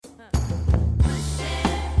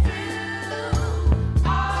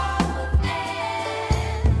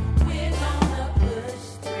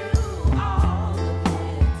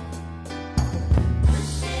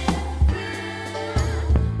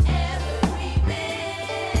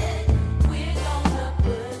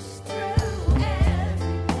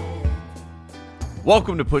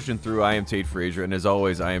Welcome to Pushing Through. I am Tate Frazier, and as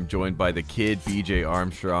always, I am joined by the kid, BJ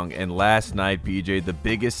Armstrong. And last night, BJ, the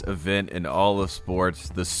biggest event in all of sports,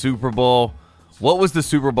 the Super Bowl. What was the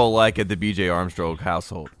Super Bowl like at the BJ Armstrong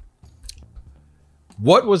household?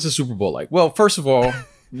 What was the Super Bowl like? Well, first of all,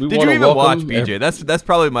 did you even watch, BJ? That's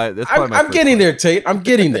probably my. I'm getting there, Tate. I'm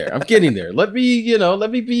getting there. Let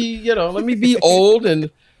me be old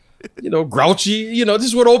and grouchy. This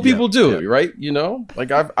is what old people do, right?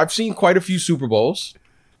 Like I've seen quite a few Super Bowls.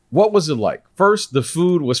 What was it like? First, the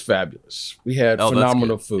food was fabulous. We had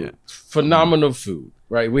phenomenal food. Yeah. Phenomenal food,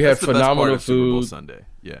 right? We had phenomenal food. Super Bowl Sunday.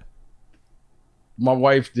 Yeah. My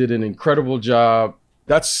wife did an incredible job.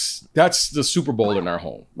 That's the Super Bowl in our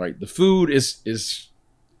home, right? The food is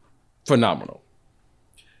phenomenal.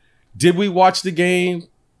 Did we watch the game?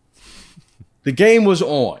 The game was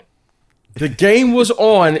on. The game was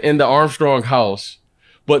on in the Armstrong house,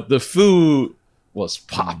 but the food was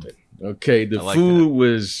popping. Okay, the food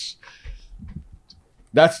was.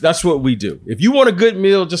 That's what we do. If you want a good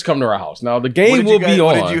meal, just come to our house. Now the game will be on.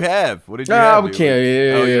 What did you have? We can't.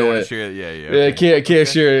 We don't want to share it. Yeah, can't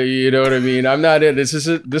share it. You know what I mean? I'm not in this.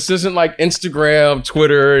 This isn't like Instagram,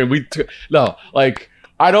 Twitter, and no. Like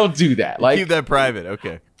I don't do that. Like keep that private.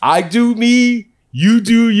 Okay. I do me. You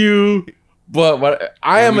do you. But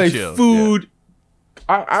I am a food.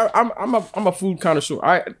 Yeah. I'm a food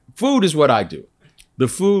connoisseur. Food is what I do. The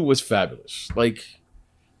food was fabulous. Like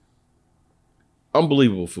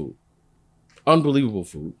unbelievable food. Unbelievable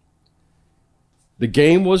food. The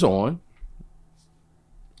game was on.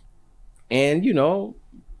 And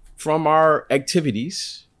from our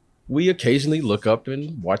activities, we occasionally look up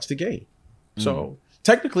and watch the game. So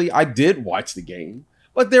technically I did watch the game,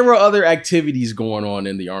 but there were other activities going on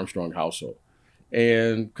in the Armstrong household.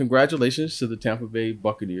 And congratulations to the Tampa Bay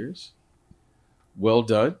Buccaneers. Well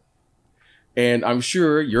done. And I'm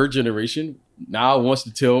sure your generation now wants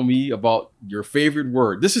to tell me about your favorite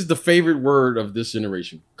word. This is the favorite word of this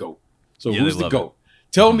generation, GOAT. So who's the GOAT?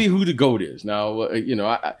 Tell me who the GOAT is. Now,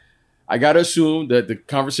 I got to assume that the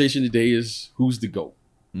conversation today is who's the GOAT.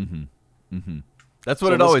 Mm-hmm. Mm-hmm. That's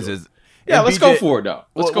what it always is. Yeah, let's go for it now.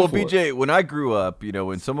 Let's go for BJ, it. When I grew up,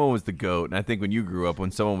 when someone was the GOAT, and I think when you grew up,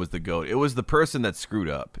 when someone was the GOAT, it was the person that screwed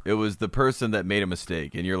up. It was the person that made a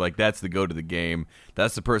mistake, and you're like, that's the GOAT of the game.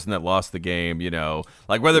 That's the person that lost the game.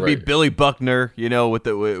 Like whether it be Billy Buckner, with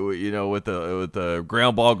the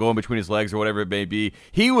ground ball going between his legs or whatever it may be.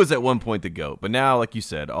 He was at one point the GOAT, but now, like you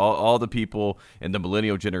said, all the people in the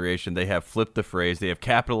millennial generation, they have flipped the phrase, they have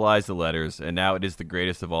capitalized the letters, and now it is the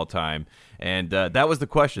greatest of all time. And that was the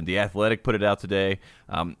question. The Athletic put it out today.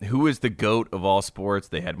 Who is the GOAT of all sports?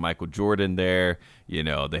 They had Michael Jordan there.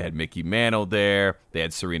 They had Mickey Mantle there. They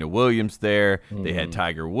had Serena Williams there. Mm-hmm. They had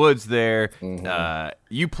Tiger Woods there. Mm-hmm.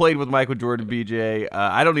 You played with Michael Jordan, BJ.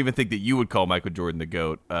 I don't even think that you would call Michael Jordan the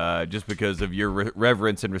GOAT just because of your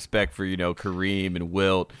reverence and respect for, Kareem and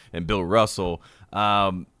Wilt and Bill Russell.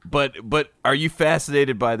 But are you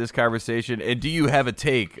fascinated by this conversation? And do you have a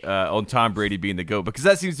take on Tom Brady being the GOAT? Because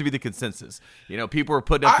that seems to be the consensus. People are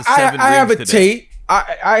putting up the 7 rings I have a today. take.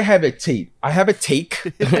 I have a take. I have a take.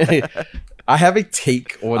 I have a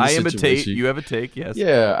take on the situation. I am a take. You have a take, yes.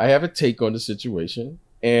 Yeah, I have a take on the situation.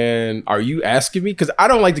 And are you asking me? Because I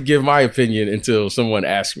don't like to give my opinion until someone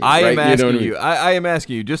asks me. I am asking you. I am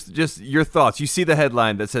asking you. Just your thoughts. You see the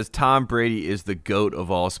headline that says Tom Brady is the GOAT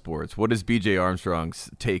of all sports. What is BJ Armstrong's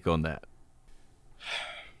take on that?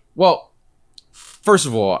 Well, first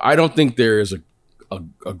of all, I don't think there is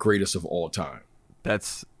a greatest of all time.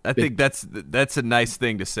 I think that's a nice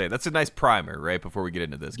thing to say. That's a nice primer, right? Before we get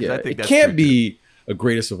into this, yeah, I think it can't be a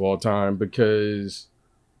greatest of all time because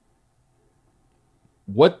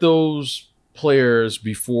what those players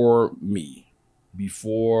before me,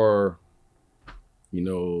 before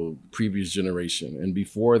previous generation, and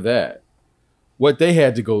before that, what they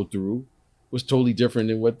had to go through was totally different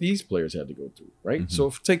than what these players had to go through, right? Mm-hmm.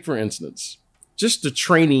 So take for instance, just the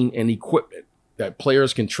training and equipment that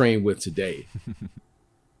players can train with today.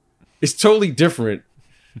 It's totally different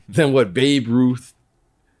than what Babe Ruth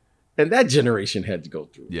and that generation had to go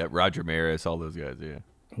through. Yeah, Roger Maris, all those guys, yeah.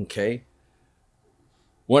 Okay.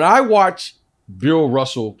 When I watch Bill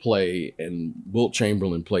Russell play and Wilt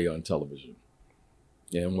Chamberlain play on television,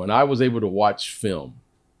 and when I was able to watch film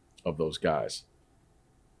of those guys,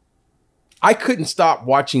 I couldn't stop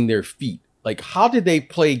watching their feet. Like, how did they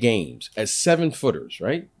play games as 7-footers,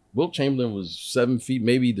 right? Wilt Chamberlain was 7 feet,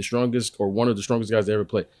 maybe the strongest or one of the strongest guys to ever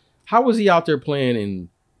play. How was he out there playing in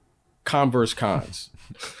Converse Cons?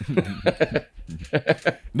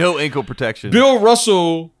 No ankle protection. Bill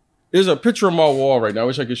Russell, there's a picture on my wall right now. I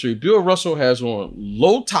wish I could show you. Bill Russell has on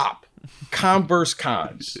low top Converse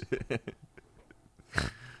Cons.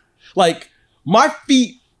 Like, my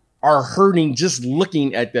feet are hurting just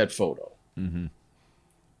looking at that photo. Mm-hmm.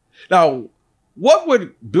 Now, what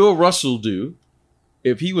would Bill Russell do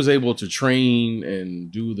if he was able to train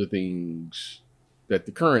and do the things that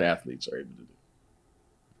the current athletes are able to do?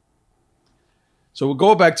 So we'll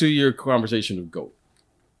go back to your conversation of GOAT.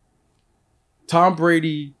 Tom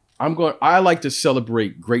Brady, I like to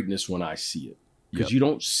celebrate greatness when I see it, because you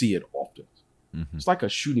don't see it often. Mm-hmm. It's like a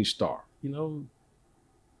shooting star, you're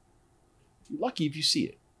lucky if you see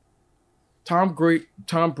it. Tom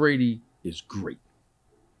Brady is great.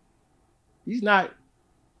 He's not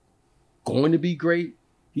going to be great.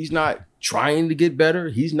 He's not trying to get better.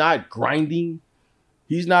 He's not grinding.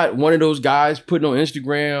 He's not one of those guys putting on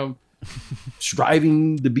Instagram,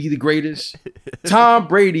 striving to be the greatest. Tom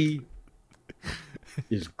Brady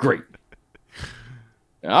is great.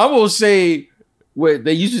 And I will say what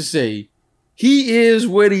they used to say, he is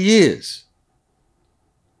what he is.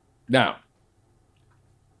 Now,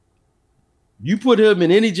 you put him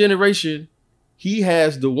in any generation, he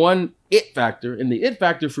has the one it factor, and the it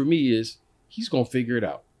factor for me is he's going to figure it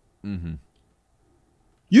out. Mm-hmm.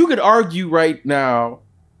 You could argue right now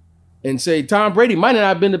and say Tom Brady might not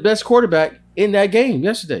have been the best quarterback in that game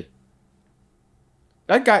yesterday.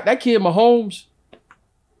 That kid Mahomes,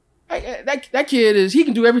 that kid he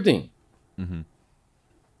can do everything. Mm-hmm.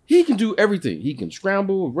 He can do everything. He can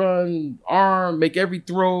scramble, run, arm, make every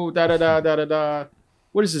throw, da-da-da.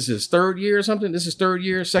 What is this, his third year or something? This is third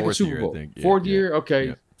year, second Super Bowl. Yeah, fourth year?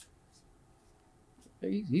 Okay.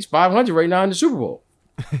 Yeah. He's 500 right now in the Super Bowl.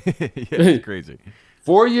 It's crazy.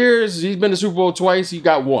 4 years, he's been to the Super Bowl twice. He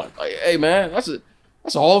got one. Like, hey, man, that's a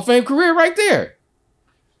Hall of Fame career right there.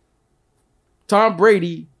 Tom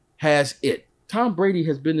Brady has it. Tom Brady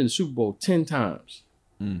has been in the Super Bowl 10 times.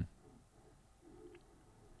 Mm.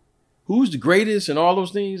 Who's the greatest and all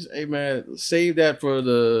those things? Hey, man, save that for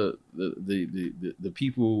the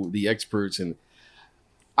people, the experts. And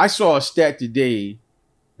I saw a stat today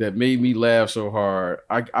that made me laugh so hard.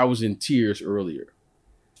 I was in tears earlier.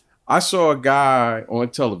 I saw a guy on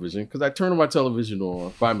television, because I turned my television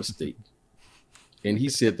on by mistake, and he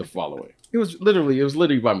said the following. It was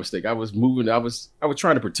literally by mistake. I was moving. I was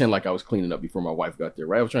trying to pretend like I was cleaning up before my wife got there,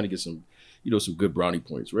 right? I was trying to get some good brownie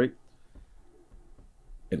points, right?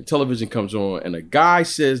 And the television comes on, and a guy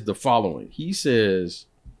says the following. He says,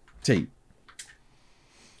 Tate.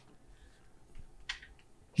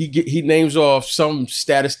 He names off some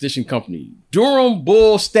statistician company. Durham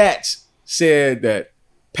Bull Stats said that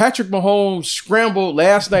Patrick Mahomes scrambled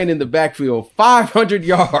last night in the backfield 500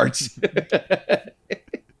 yards.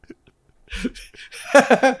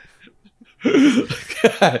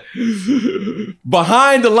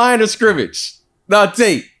 Behind the line of scrimmage. Now,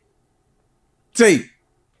 Tate.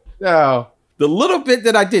 Now, the little bit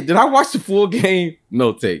that I did I watch the full game?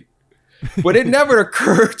 No, Tate. But it never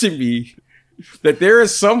occurred to me that there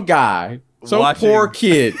is some guy, poor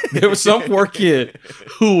kid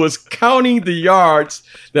who was counting the yards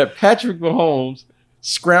that Patrick Mahomes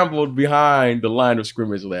scrambled behind the line of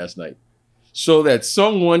scrimmage last night, so that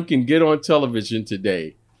someone can get on television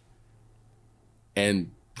today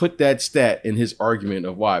and put that stat in his argument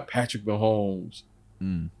of why Patrick Mahomes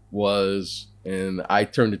was. And I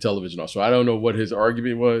turned the television off, so I don't know what his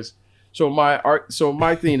argument was. So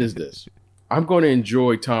my thing is this: I'm going to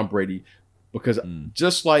enjoy Tom Brady, because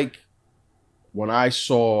just like when I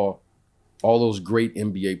saw all those great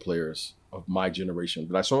NBA players of my generation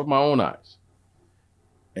that I saw with my own eyes,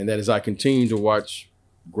 and that as I continue to watch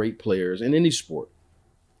great players in any sport,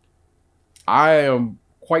 I am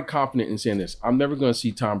quite confident in saying this: I'm never going to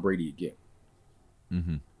see Tom Brady again.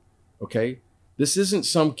 Mm-hmm. Okay? This isn't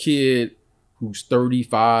some kid who's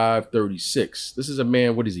 35, 36. This is a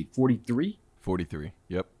man, what is he, 43? 43,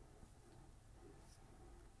 yep.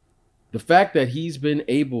 The fact that he's been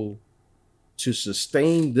able to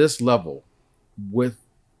sustain this level with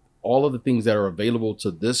all of the things that are available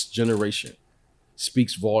to this generation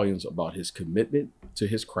speaks volumes about his commitment to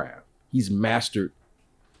his craft. He's mastered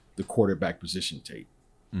the quarterback position, Tate.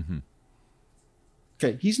 Mm-hmm.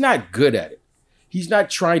 Okay, he's not good at it. He's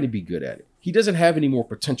not trying to be good at it. He doesn't have any more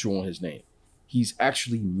potential on his name. He's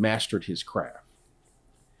actually mastered his craft.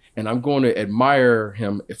 And I'm going to admire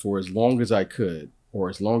him for as long as I could, or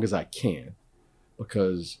as long as I can,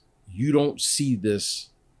 because you don't see this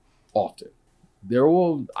often.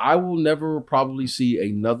 I will never probably see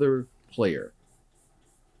another player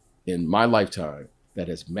in my lifetime that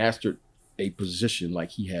has mastered a position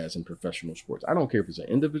like he has in professional sports. I don't care if it's an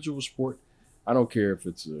individual sport. I don't care if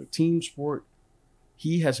it's a team sport.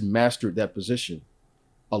 He has mastered that position,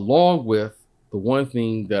 along with the one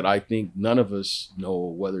thing that I think none of us know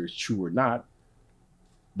whether it's true or not,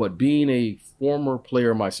 But being a former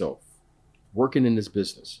player myself, working in this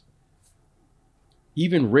business,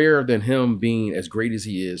 even rarer than him being as great as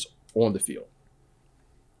he is on the field,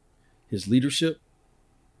 his leadership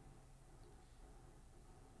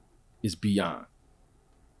is beyond.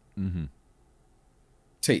 Mm-hmm.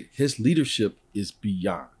 Tate, his leadership is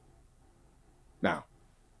beyond. Now,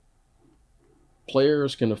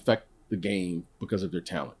 players can affect the game because of their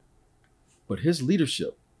talent, but his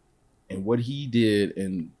leadership and what he did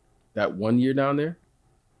in that 1 year down there,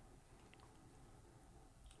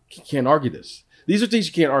 you can't argue this. These are things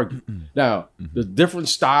you can't argue. Now, the different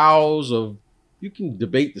styles of, you can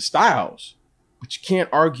debate the styles, but you can't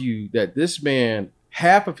argue that this man,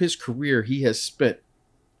 half of his career he has spent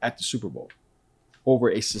at the Super Bowl over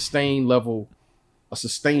a sustained level, a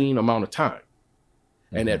sustained amount of time.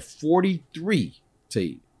 And at 43,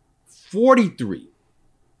 Tate, 43,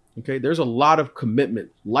 okay, there's a lot of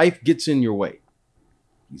commitment. Life gets in your way.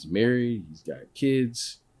 He's married, he's got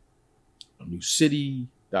kids, a new city,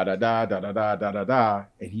 and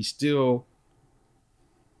he still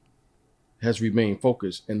has remained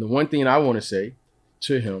focused. And the one thing I want to say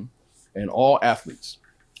to him and all athletes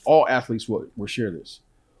will share this.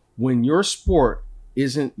 When your sport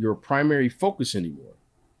isn't your primary focus anymore,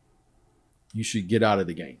 you should get out of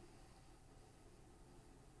the game.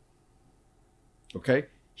 Okay?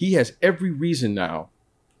 He has every reason now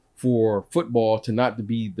for football to not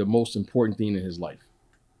be the most important thing in his life.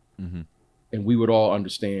 Mm-hmm. And we would all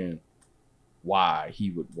understand why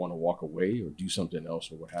he would want to walk away or do something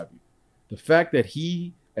else or what have you. The fact that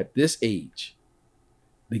he, at this age,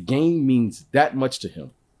 the game means that much to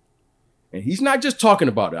him. And he's not just talking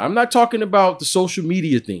about it. I'm not talking about the social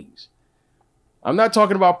media things. I'm not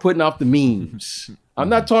talking about putting out the memes. I'm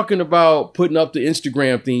not talking about putting up the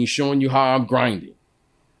Instagram things showing you how I'm grinding.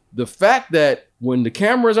 The fact that when the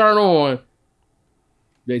cameras aren't on,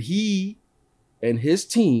 that he and his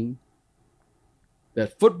team,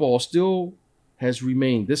 that football still has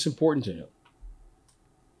remained this important to him.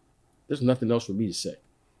 There's nothing else for me to say.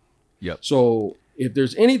 Yep. So if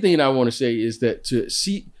there's anything I want to say is that to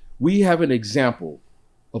see, we have an example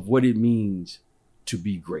of what it means to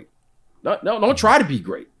be great. No, don't try to be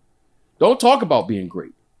great. Don't talk about being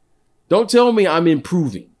great. Don't tell me I'm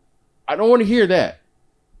improving. I don't want to hear that.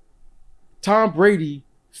 Tom Brady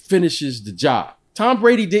finishes the job. Tom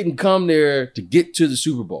Brady didn't come there to get to the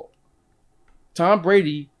Super Bowl. Tom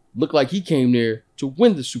Brady looked like he came there to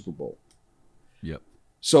win the Super Bowl. Yep.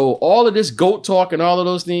 So all of this GOAT talk and all of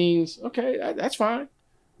those things, okay, that's fine.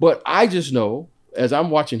 But I just know, as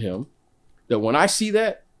I'm watching him, that when I see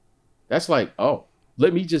that, that's like, oh,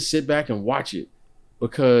 let me just sit back and watch it,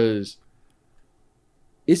 because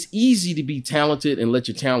it's easy to be talented and let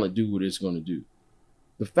your talent do what it's going to do.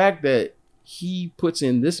 The fact that he puts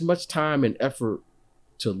in this much time and effort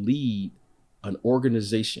to lead an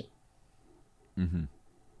organization. Mm-hmm.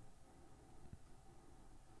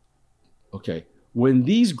 Okay. When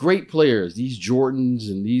these great players, these Jordans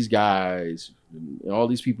and these guys, and all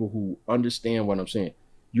these people who understand what I'm saying,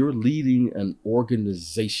 you're leading an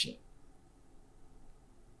organization.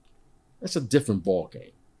 That's a different ball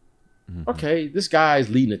game. Mm-hmm. Okay, this guy's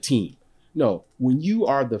leading a team. No, when you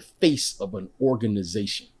are the face of an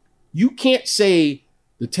organization, you can't say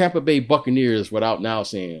the Tampa Bay Buccaneers without now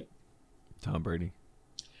saying Tom Brady.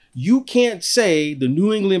 You can't say the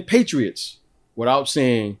New England Patriots without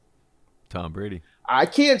saying Tom Brady. I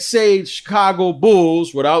can't say Chicago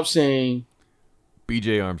Bulls without saying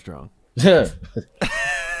BJ Armstrong.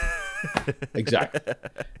 Exactly.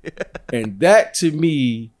 And that to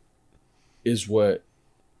me is what,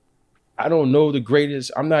 I don't know the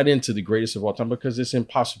greatest. I'm not into the greatest of all time because it's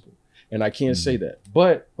impossible. And I can't say that.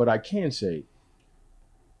 But what I can say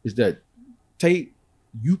is that, Tate,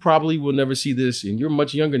 you probably will never see this, and you're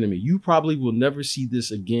much younger than me. You probably will never see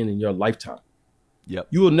this again in your lifetime. Yep.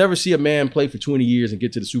 You will never see a man play for 20 years and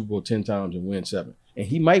get to the Super Bowl 10 times and win 7. And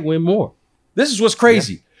he might win more. This is what's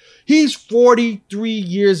crazy. Yeah. He's 43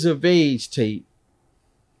 years of age, Tate,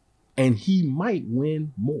 and he might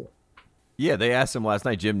win more. Yeah, they asked him last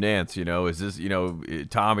night, Jim Nance, is this,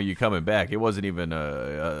 Tom, are you coming back? It wasn't even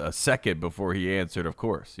a second before he answered, of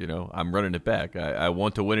course, I'm running it back. I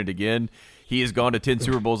want to win it again. He has gone to 10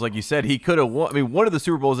 Super Bowls, like you said. He could have won. I mean, one of the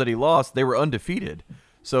Super Bowls that he lost, they were undefeated.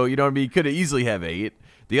 So, he could have easily have 8.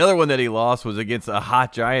 The other one that he lost was against a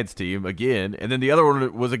hot Giants team again. And then the other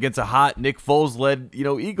one was against a hot Nick Foles-led,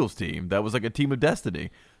 Eagles team. That was like a team of destiny.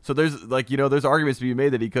 So there's there's arguments to be made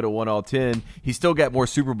that he could have won all 10. He still got more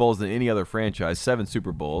Super Bowls than any other franchise, 7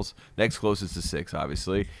 Super Bowls. Next closest to 6,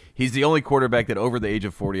 obviously. He's the only quarterback that over the age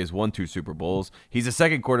of 40 has won 2 Super Bowls. He's the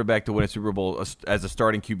second quarterback to win a Super Bowl as a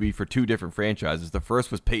starting QB for 2 different franchises. The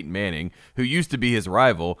first was Peyton Manning, who used to be his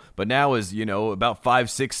rival, but now is, about 5,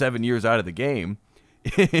 6, 7 years out of the game.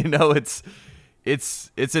 It's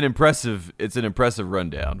an impressive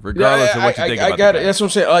rundown, regardless of what you think about it. That's what I'm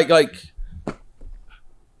saying. Like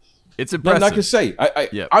it's impressive. Nothing I can say.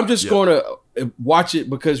 I'm just going to watch it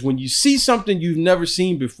because when you see something you've never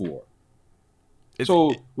seen before.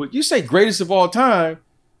 So when you say greatest of all time,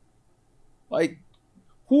 like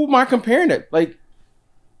who am I comparing it? Like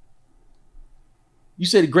you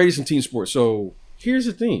said the greatest in team sports. So here's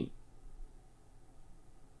the thing.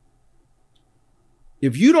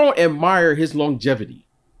 If you don't admire his longevity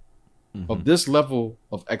of this level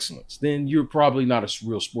of excellence, then you're probably not a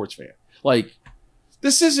real sports fan. Like,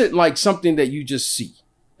 this isn't like something that you just see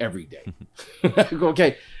every day.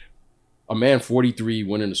 Okay. A man 43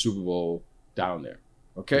 winning the Super Bowl down there.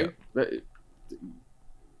 Okay. Yeah.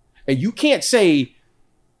 And you can't say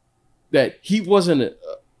that he wasn't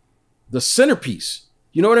the centerpiece.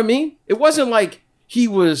 You know what I mean? It wasn't like he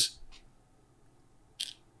was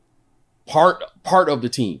part of the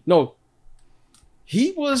team. No,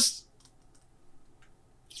 he was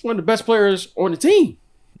one of the best players on the team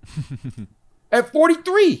at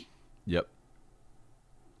 43. Yep.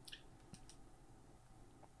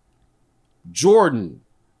 Jordan.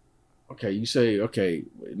 Okay, you say, okay,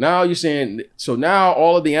 now you're saying, so now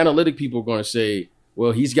all of the analytic people are going to say,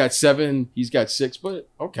 well, he's got 7, he's got 6, but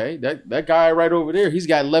okay, that guy right over there, he's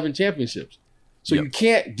got 11 championships. So you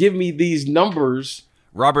can't give me these numbers.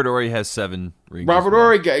 Robert Horry has 7 rings. Robert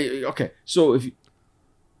Horry, okay. So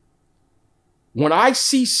when I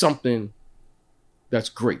see something that's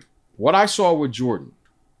great, what I saw with Jordan,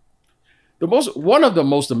 one of the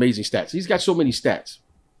most amazing stats. He's got so many stats.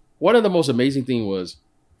 One of the most amazing thing was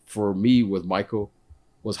for me with Michael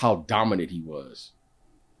was how dominant he was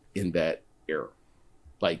in that era.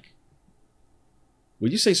 Like,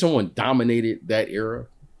 would you say someone dominated that era?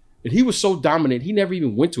 And he was so dominant, he never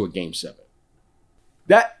even went to a game 7.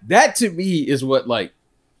 That to me is what, like,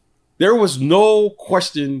 there was no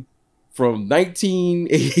question from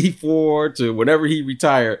 1984 to whenever he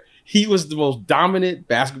retired. He was the most dominant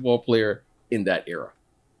basketball player in that era.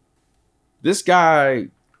 This guy,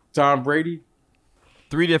 Tom Brady.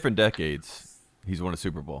 3 different decades, he's won a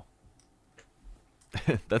Super Bowl.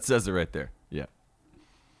 That says it right there. Yeah.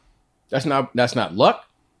 That's not luck.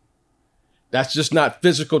 That's just not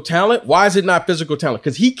physical talent. Why is it not physical talent?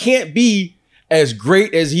 Because he can't be as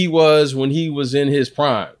great as he was when he was in his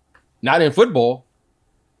prime. Not in football.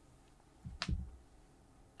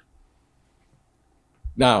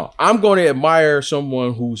 Now, I'm going to admire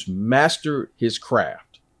someone who's mastered his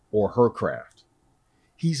craft or her craft.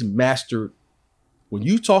 He's mastered. When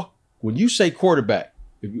you say quarterback,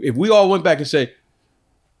 if we all went back and say,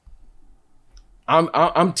 I'm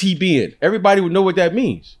TBing, everybody would know what that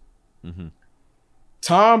means. Mm-hmm.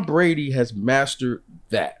 Tom Brady has mastered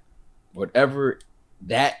that. Whatever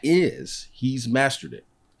that is, he's mastered it.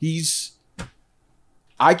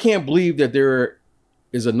 I can't believe that there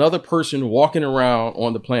is another person walking around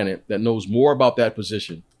on the planet that knows more about that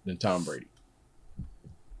position than Tom Brady.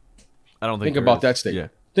 I don't think about that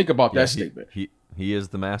statement. Yeah. Think about that statement. He is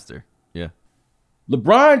the master. Yeah.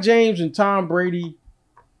 LeBron James and Tom Brady.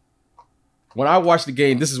 When I watched the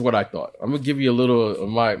game, this is what I thought. I'm gonna give you a little of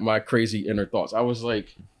my crazy inner thoughts. I was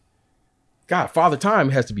like, God, Father Time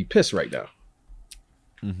has to be pissed right now.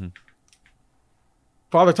 Mm-hmm.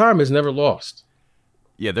 Father Time has never lost.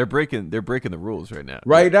 Yeah, they're breaking the rules right now.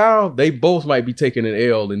 Right now, they both might be taking an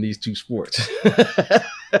L in these 2 sports.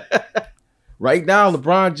 Right now,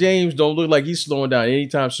 LeBron James don't look like he's slowing down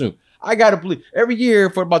anytime soon. I gotta believe every year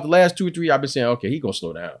for about the last 2 or 3, I've been saying, okay, he's gonna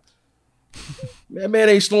slow down. That man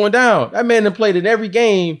ain't slowing down. That man done played in every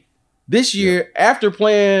game this year after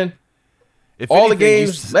playing all the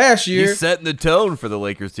games last year. He's setting the tone for the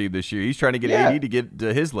Lakers team this year. He's trying to get AD to get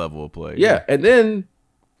to his level of play. Yeah, and then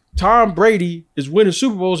Tom Brady is winning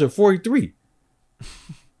Super Bowls at 43.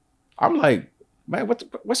 I'm like, man,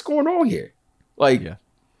 what's going on here? Like,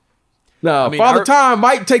 now, Father Time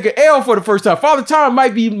might take an L for the first time. Father Time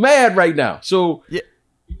might be mad right now. So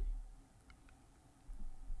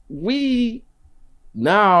we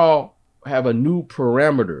now have a new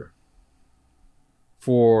parameter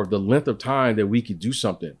for the length of time that we could do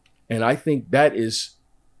something. And I think that is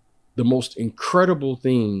the most incredible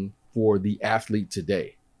thing for the athlete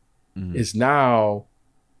today. Mm-hmm. Is now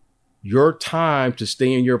your time to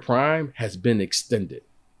stay in your prime has been extended.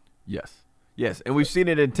 Yes. Yes, and we've seen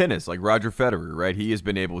it in tennis, like Roger Federer, right? He has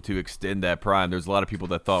been able to extend that prime. There's a lot of people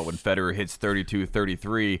that thought when Federer hits 32,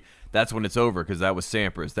 33, that's when it's over because that was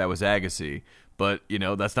Sampras, that was Agassi. But,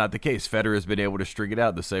 that's not the case. Federer has been able to string it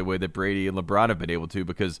out the same way that Brady and LeBron have been able to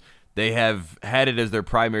because they have had it as their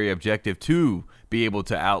primary objective to be able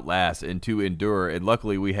to outlast and to endure. And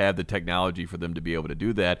luckily we have the technology for them to be able to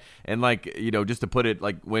do that. And just to put it,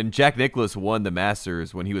 like when Jack Nicklaus won the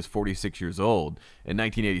Masters when he was 46 years old in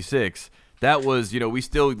 1986, that was, we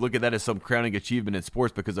still look at that as some crowning achievement in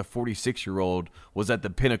sports because a 46-year-old was at the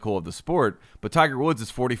pinnacle of the sport. But Tiger Woods is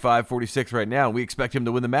 45, 46 right now, and we expect him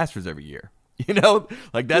to win the Masters every year.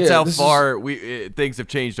 That's how far things have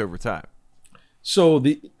changed over time. So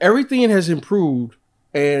everything has improved,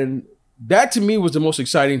 and that to me was the most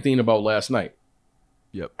exciting thing about last night.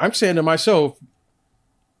 Yep. I'm saying to myself,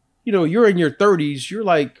 you're in your 30s, you're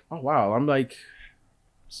like, oh wow, I'm like,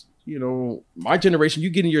 my generation, you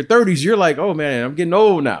get in your 30s, you're like, oh man, I'm getting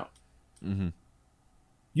old now. Mm-hmm.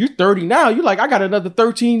 You're 30 now, you're like, I got another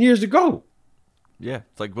 13 years to go. Yeah,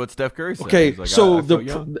 it's like what Steph Curry said. Okay, like, so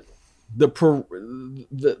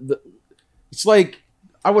it's like,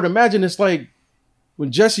 I would imagine it's like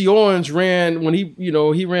when Jesse Owens ran, when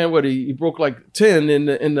he ran he broke like 10 in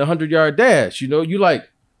the 100-yard dash. You like,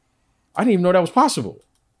 I didn't even know that was possible.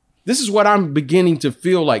 This is what I'm beginning to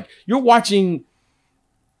feel like. You're watching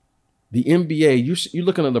the NBA. You're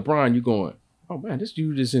looking at LeBron. You're going, oh man, this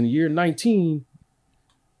dude is in the year 19,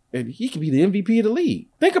 and he could be the MVP of the league.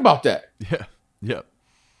 Think about that. Yeah. Yeah.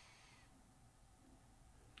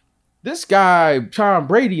 This guy, Tom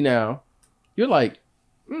Brady, now, you're like,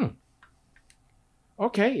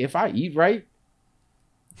 okay, if I eat right,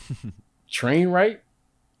 train right,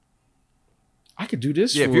 I could do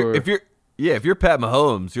this. Yeah, if you're Pat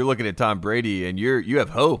Mahomes, you're looking at Tom Brady and you have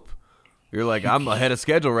hope. You're like, I'm ahead of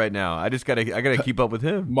schedule right now. I gotta keep up with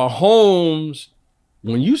him. Mahomes,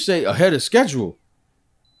 when you say ahead of schedule,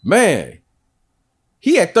 man,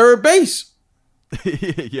 he at third base.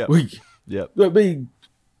 Yeah. Yep. I mean,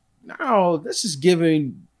 now this is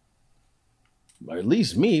giving, at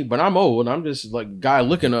least me, but I'm old. I'm just like a guy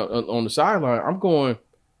looking on the sideline. I'm going,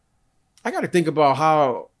 I got to think about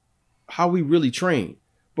how we really train,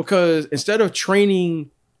 because instead of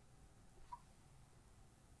training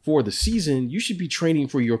for the season, you should be training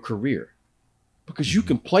for your career, because you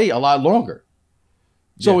can play a lot longer.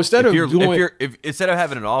 So instead of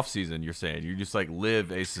having an off season, you're saying you just like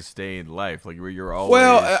live a sustained life, like where you're always.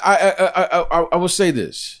 Well, I will say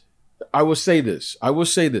this.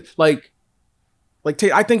 Like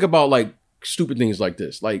I think about like stupid things like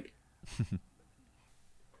this. Like,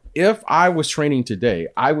 if I was training today,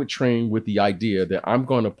 I would train with the idea that I'm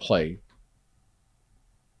going to play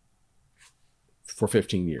for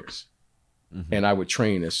 15 years, and I would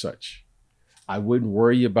train as such. I wouldn't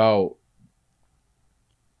worry about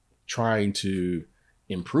trying to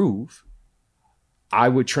improve. I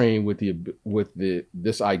would train with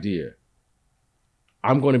this idea.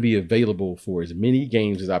 I'm going to be available for as many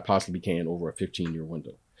games as I possibly can over a 15-year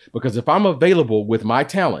window. Because if I'm available with my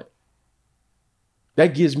talent,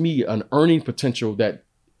 that gives me an earning potential that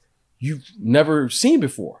you've never seen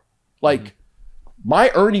before. Like, my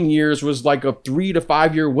earning years was like a 3 to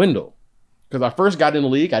 5 year window. Because I first got in the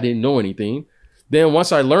league, I didn't know anything. Then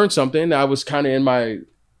once I learned something, I was kind of in my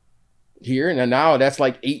here. And now that's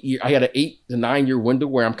like 8 years. I had an 8 to 9 year window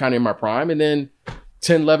where I'm kind of in my prime. And then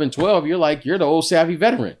 10, 11, 12, you're the old savvy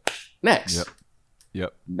veteran. Next.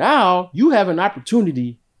 Yep. Now you have an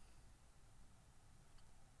opportunity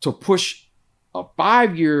to push a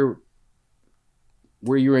 5 year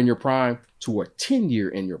where you're in your prime to a 10 year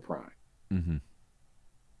in your prime. Mm-hmm.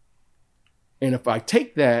 And if I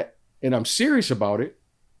take that and I'm serious about it,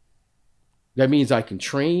 that means I can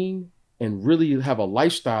train and really have a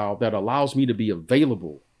lifestyle that allows me to be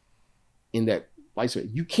available in that lifestyle.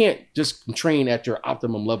 You can't just train at your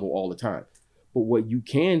optimum level all the time. But what you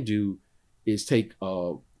can do is take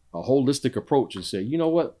a holistic approach and say, you know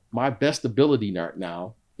what? My best ability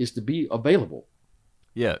now is to be available.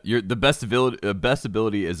 Yeah, the best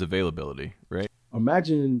ability is availability, right?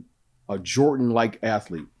 Imagine a Jordan-like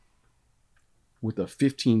athlete with a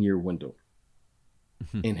 15-year window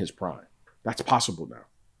in his prime. That's possible now.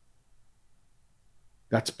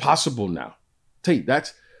 That's possible now. Tate,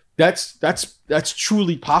 that's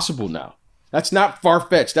truly possible now. That's not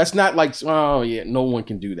far-fetched. That's not like, oh yeah, no one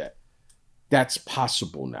can do that. That's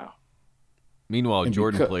possible now. Meanwhile, And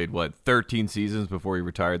Jordan played 13 seasons before he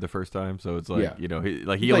retired the first time. So it's like, he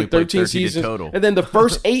only played 13 seasons total. And then the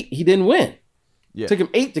first 8 he didn't win. Yeah. It took him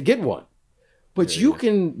 8 to get one. But you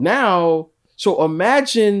can now. So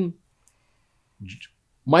imagine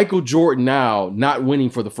Michael Jordan now not winning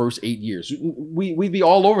for the first 8 years. We'd be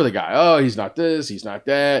all over the guy. Oh, he's not this. He's not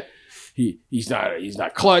that. He's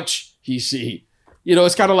not clutch.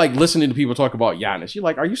 It's kind of like listening to people talk about Giannis. You're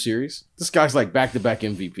like, are you serious? This guy's like back-to-back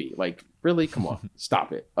MVP. Like, really? Come on,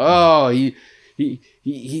 stop it. Oh,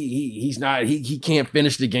 he's not. He can't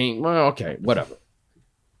finish the game. Well, okay, whatever.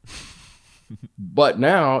 But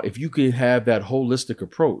now, if you could have that holistic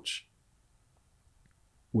approach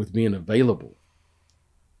with being available,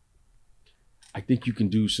 I think you can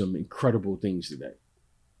do some incredible things today.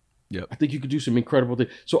 Yep. I think you could do some incredible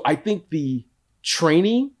things. So I think the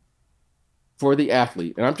training for the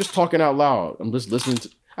athlete, and I'm just talking out loud. I'm just listening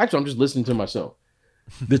to myself.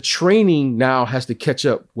 The training now has to catch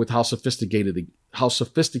up with how sophisticated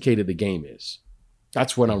the game is.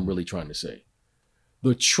 That's what I'm really trying to say.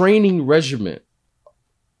 The training regimen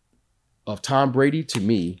of Tom Brady, to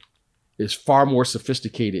me, is far more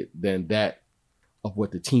sophisticated than that of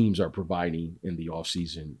what the teams are providing in the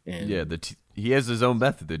offseason. And yeah, he has his own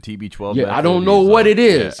method, the TB12 yeah, method. I don't know what it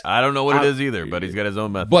is. Yeah, I don't know what it is either, but he's got his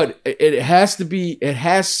own method. But it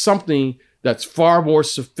has something that's far more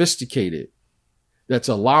sophisticated that's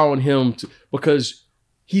allowing him to, because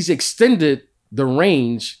he's extended the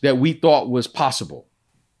range that we thought was possible.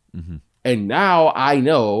 Mm-hmm. And now I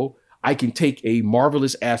know I can take a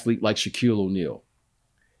marvelous athlete like Shaquille O'Neal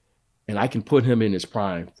and I can put him in his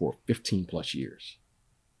prime for 15 plus years.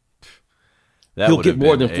 He'll get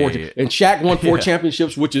more than 14. And Shaq won 4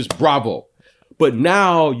 championships, which is bravo. But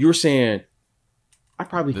now you're saying, I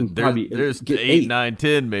probably can there's get 8, 9,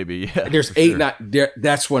 10 maybe. Yeah, there's 8, 9.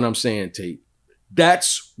 That's what I'm saying, Tate.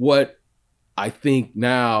 That's what I think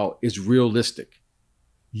now is realistic.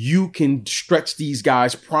 You can stretch these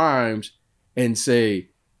guys' primes and say,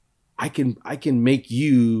 I can make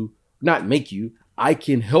you, not make you, I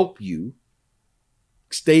can help you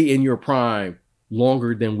stay in your prime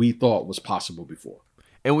longer than we thought was possible before.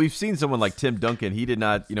 And we've seen someone like Tim Duncan. He did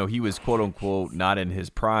not, he was quote unquote not in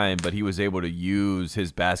his prime, but he was able to use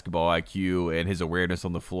his basketball IQ and his awareness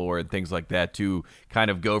on the floor and things like that to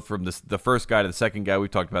kind of go from the first guy to the second guy. We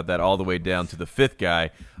talked about that all the way down to the 5th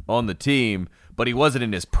guy on the team. But he wasn't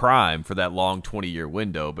in his prime for that long 20-year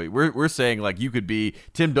window. But we're saying, like, you could be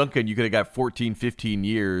Tim Duncan. You could have got 14, 15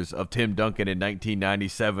 years of Tim Duncan in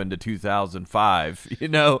 1997 to 2005, and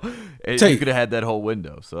you could have had that whole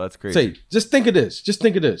window. So that's crazy. Just think of this.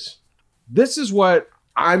 This is what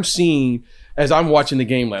I'm seeing as I'm watching the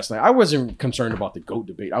game last night. I wasn't concerned about the GOAT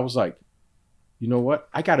debate. I was like, you know what?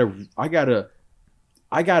 I gotta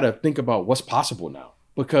think about what's possible now,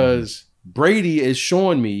 because Brady is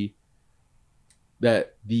showing me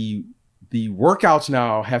that the workouts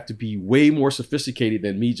now have to be way more sophisticated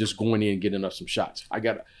than me just going in and getting up some shots. I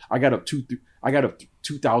got up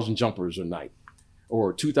 2,000 jumpers a night,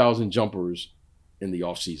 or 2,000 jumpers in the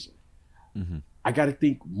off season. Mm-hmm. I got to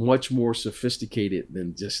think much more sophisticated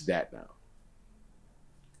than just that now.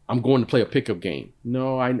 I'm going to play a pickup game.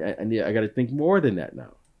 No, I got to think more than that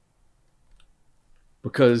now,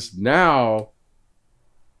 because now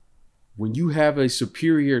when you have a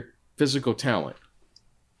superior physical talent,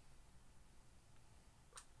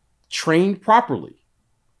 trained properly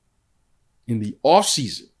in the off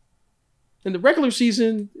season, in the regular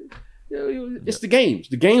season, it's the games.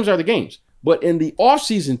 The games are the games. But in the off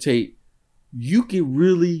season, Tate, you can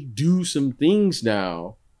really do some things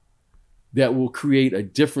now that will create a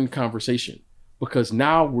different conversation, because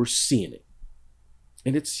now we're seeing it,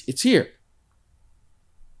 and it's here.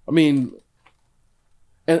 I mean,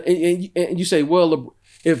 and you say, well,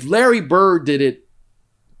 if Larry Bird did it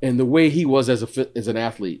and the way he was as an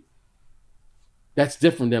athlete, that's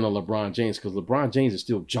different than a LeBron James, because LeBron James is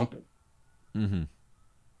still jumping. Mm-hmm.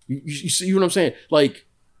 You see what I'm saying? Like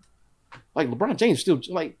LeBron James still,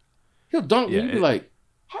 like, he'll dunk. Yeah, you'd be like,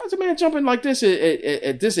 how is a man jumping like this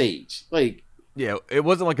at this age? Like, yeah, it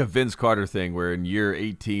wasn't like a Vince Carter thing where in year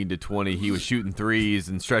 18 to 20 he was shooting threes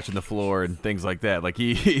and stretching the floor and things like that. Like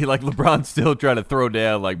he like LeBron's still trying to throw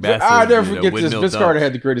down like massive. I'll never forget this. Vince Carter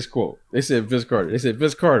had the greatest quote. They said, Vince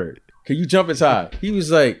Carter, can you jump as high? He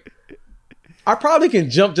was like, I probably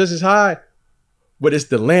can jump just as high, but it's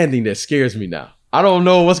the landing that scares me now. I don't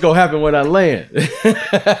know what's going to happen when I land.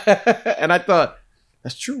 And I thought,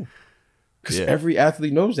 that's true. Because every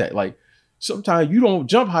athlete knows that. Like, sometimes you don't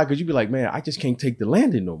jump high because you be like, man, I just can't take the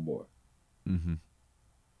landing no more. Mm-hmm.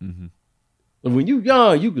 Mm-hmm. And when you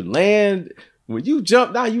young, you can land. When you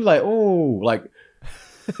jump now, you like, oh, like.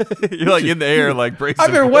 You're like in the air, like bracing. I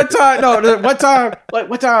remember one time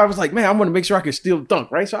I was like, man, I want to make sure I can still dunk,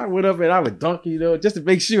 right? So I went up and I would dunk, just to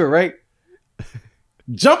make sure, right?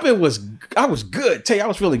 jumping I was good. Tell you, I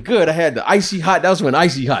was feeling good. I had the icy hot. That was when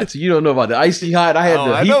icy hot. So you don't know about the icy hot. I had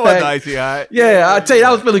the I heat know pack. about the icy hot. Yeah, I tell you,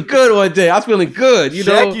 I was feeling good one day. I was feeling good. You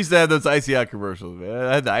Shaq know, used to have those icy hot commercials, man.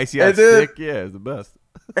 I had the icy hot And then- stick. Yeah, it's the best.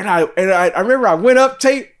 and I remember I went up,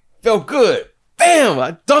 tape, felt good. Bam,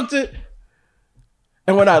 I dunked it.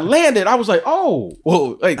 And when I landed, I was like, oh,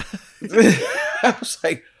 well, like I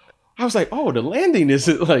was like, oh, the landing is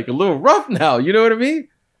like a little rough now. You know what I mean?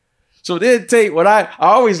 So then, Tate, when I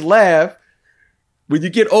always laugh, when you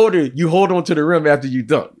get older, you hold on to the rim after you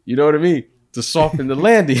dunk. You know what I mean? To soften the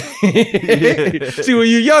landing. See, when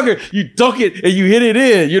you're younger, you dunk it and you hit it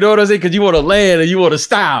in. You know what I'm saying? Because you want to land and you want to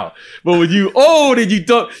style. But when you old and you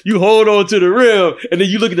dunk, you hold on to the rim and then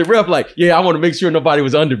you look at the ref like, yeah, I want to make sure nobody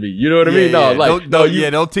was under me. You know what I mean? No, like,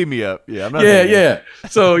 don't tee me up. Yeah, I'm not. Yeah.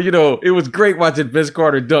 So, you know, it was great watching Vince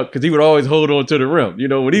Carter dunk because he would always hold on to the rim. You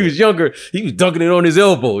know, when he was younger, he was dunking it on his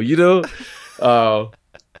elbow, you know?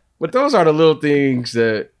 But those are the little things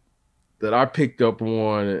that I picked up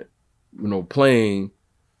on, you know, playing.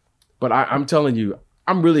 But I'm telling you,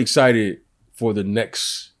 I'm really excited for the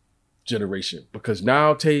next generation because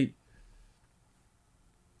now, Tate,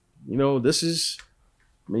 you know, this is,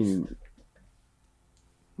 I mean,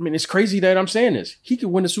 it's crazy that I'm saying this. He could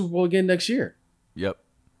win the Super Bowl again next year. Yep.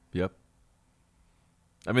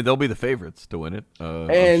 I mean, they'll be the favorites to win it.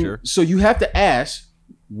 And I'm sure. so you have to ask,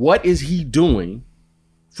 what is he doing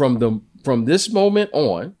from this moment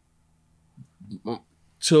on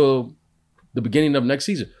to the beginning of next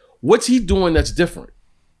season? What's he doing that's different?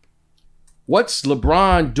 What's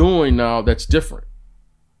LeBron doing now that's different?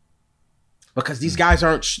 Because these guys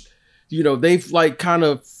aren't, you know, they've like kind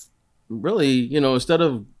of really, you know, instead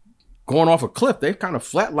of going off a cliff, they've kind of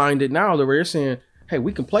flatlined it now where they're saying, hey,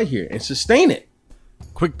 we can play here and sustain it.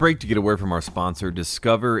 Quick break to get a word from our sponsor,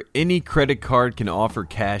 Discover. Any credit card can offer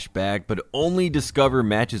cash back, but only Discover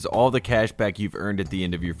matches all the cash back you've earned at the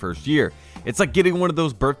end of your first year. It's like getting one of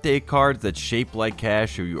those birthday cards that's shaped like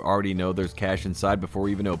cash, so you already know there's cash inside before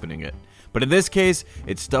even opening it. But in this case,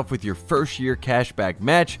 it's stuffed with your first year cashback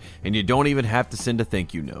match, and you don't even have to send a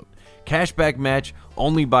thank you note. Cashback match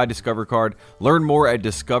only by Discover Card. Learn more at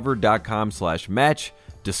discover.com/match.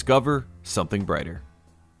 Discover something brighter.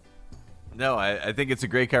 No, I think it's a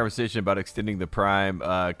great conversation about extending the prime.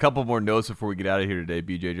 A couple more notes before we get out of here today,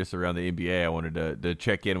 BJ, just around the NBA I wanted to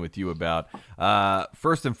check in with you about.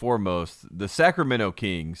 First and foremost, the Sacramento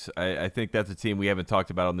Kings. I think that's a team we haven't talked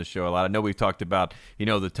about on the show a lot. I know we've talked about, you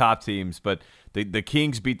know, the top teams, but the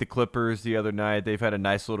Kings beat the Clippers the other night. They've had a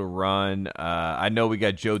nice little run. I know we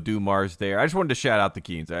got Joe Dumars there. I just wanted to shout out the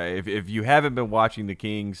Kings. If you haven't been watching the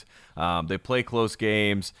Kings, they play close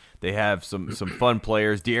games. They have some fun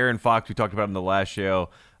players. De'Aaron Fox, we talked about in the last show.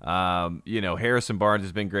 You know, Harrison Barnes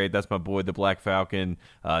has been great. That's my boy, the Black Falcon.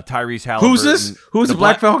 Tyrese Halliburton. Who's this? Who's the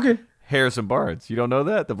Black Falcon? Harrison Barnes. You don't know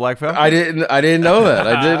that? The Black Falcon? I didn't know that.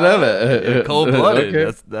 I didn't know that. Yeah, cold-blooded. Okay.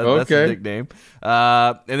 That's his nickname.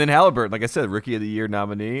 And then Halliburton, like I said, Rookie of the Year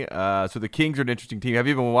nominee. So the Kings are an interesting team. Have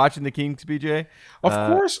you been watching the Kings, BJ?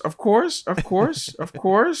 Of course.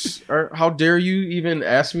 How dare you even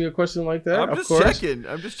ask me a question like that?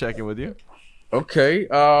 I'm just checking with you. Okay.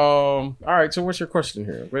 All right. So what's your question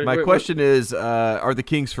here? My question is, are the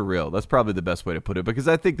Kings for real? That's probably the best way to put it, because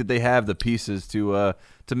I think that they have the pieces to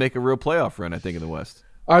make a real playoff run, I think, in the West.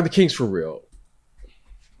 Are the Kings for real?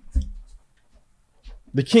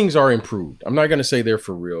 The Kings are improved. I'm not going to say they're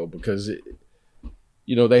for real because,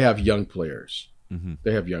 you know, they have young players. Mm-hmm.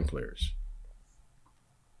 They have young players.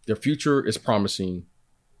 Their future is promising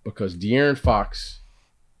because De'Aaron Fox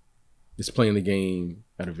is playing the game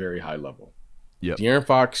at a very high level. Yep. De'Aaron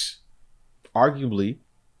Fox, arguably,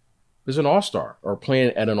 is an all-star or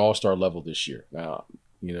playing at an all-star level this year. Now,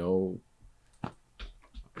 you know,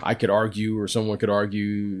 I could argue or someone could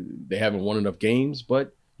argue they haven't won enough games,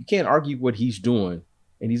 but you can't argue what he's doing.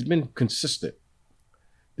 And he's been consistent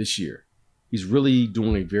this year. He's really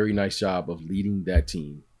doing a very nice job of leading that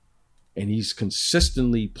team. And he's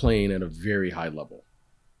consistently playing at a very high level.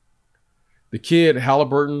 The kid,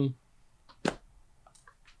 Halliburton,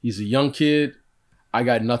 he's a young kid. I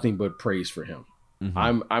got nothing but praise for him.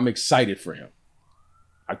 Mm-hmm. I'm excited for him.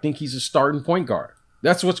 I think he's a starting point guard.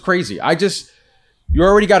 That's what's crazy. You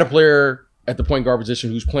already got a player at the point guard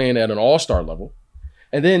position who's playing at an all-star level.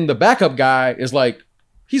 And then the backup guy is like,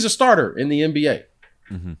 he's a starter in the NBA.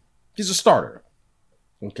 Mm-hmm. He's a starter.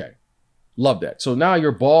 Okay. Love that. So now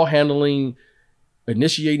your ball handling,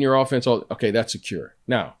 initiating your offense, okay, that's secure.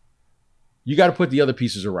 Now, you got to put the other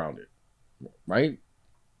pieces around it, right?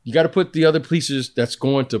 You got to put the other pieces that's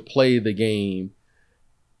going to play the game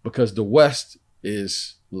because the West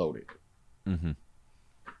is loaded. Mm-hmm.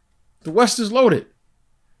 The West is loaded.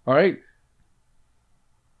 All right.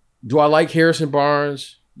 Do I like Harrison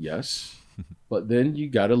Barnes? Yes. But then you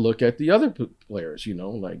got to look at the other players,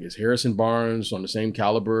 like is Harrison Barnes on the same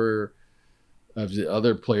caliber of the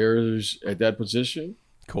other players at that position?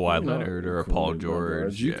 Kawhi Leonard or Paul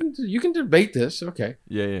George. You can debate this. Okay.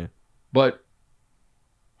 Yeah. But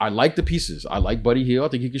I like the pieces. I like Buddy Hield. I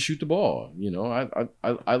think he can shoot the ball.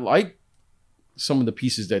 I like some of the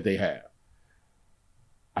pieces that they have.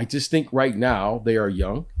 I just think right now they are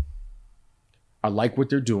young. I like what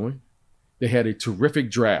they're doing. They had a terrific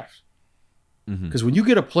draft. Because when you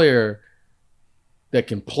get a player that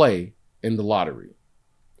can play in the lottery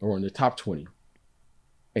or in the top 20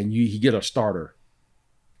 and you get a starter,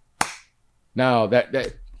 now that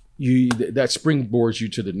springboards you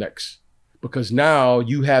to the next. Because now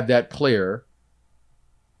you have that player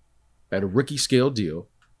at a rookie scale deal,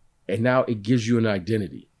 and now it gives you an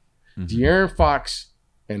identity. De'Aaron Fox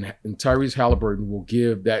and Tyrese Halliburton will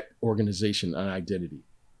give that organization an identity.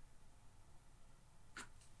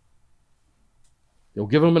 They'll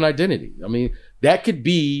give them an identity. I mean, that could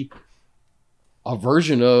be a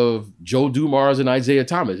version of Joe Dumars and Isaiah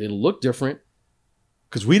Thomas. It'll look different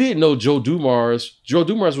because we didn't know Joe Dumars. Joe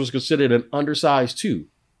Dumars was considered an undersized 2.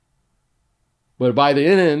 But by the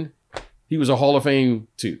end, he was a Hall of Fame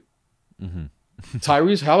 2.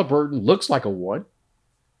 Tyrese Halliburton looks like a 1.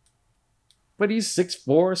 But he's 6'4",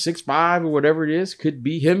 6'5", or whatever it is. Could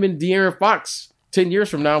be him and De'Aaron Fox. 10 years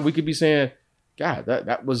from now, we could be saying, God,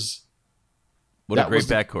 that was... What a great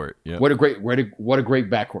backcourt. Yeah. What a great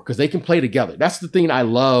backcourt. Because they can play together. That's the thing I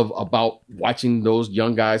love about watching those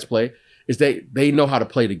young guys play, is they know how to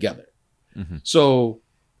play together. So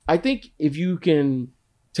I think if you can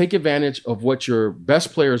take advantage of what your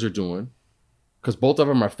best players are doing, because both of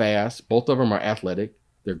them are fast, both of them are athletic,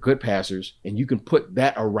 they're good passers, and you can put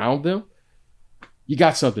that around them, you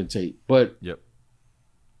got something, Tate. But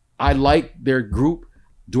I like their group.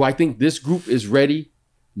 Do I think this group is ready?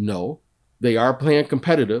 No. They are playing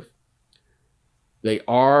competitive. They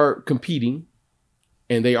are competing.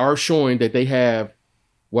 And they are showing that they have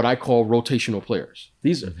what I call rotational players.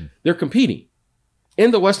 They're competing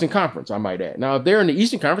in the Western Conference, I might add. Now, if they're in the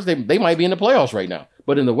Eastern Conference, they might be in the playoffs right now.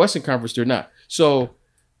 But in the Western Conference, they're not. So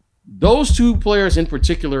those 2 players in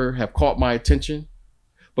particular have caught my attention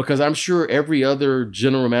because I'm sure every other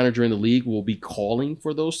general manager in the league will be calling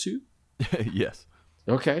for those 2. Yes.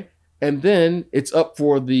 Okay. And then it's up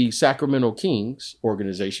for the Sacramento Kings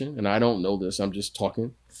organization, and I don't know this, I'm just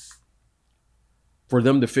talking, for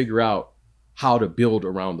them to figure out how to build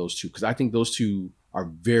around those 2, because I think those 2 are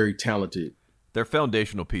very talented. They're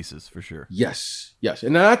foundational pieces for sure. Yes.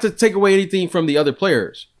 And not to take away anything from the other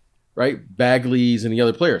players, right? Bagley's and the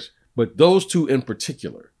other players, but those 2 in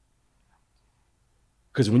particular.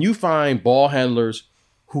 Because when you find ball handlers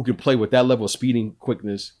who can play with that level of speed and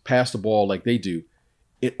quickness, pass the ball like they do,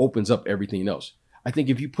 it opens up everything else. I think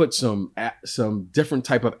if you put some different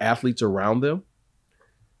type of athletes around them,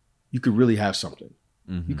 you could really have something.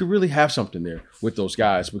 You could really have something there with those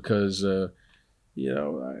guys because, I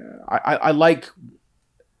like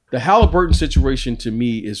the Halliburton situation. To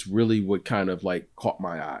me, is really what kind of like caught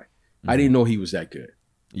my eye. I didn't know he was that good.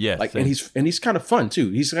 Yes, and he's kind of fun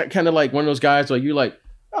too. He's kind of like one of those guys like you're like,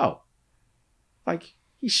 oh, like.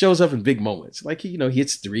 He shows up in big moments. Like, he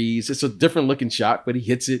hits threes. It's a different looking shot, but he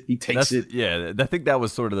hits it. He takes it. Yeah, I think that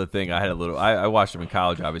was sort of the thing. I watched him in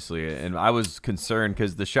college, obviously, and I was concerned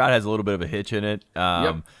because the shot has a little bit of a hitch in it.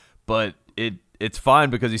 But it's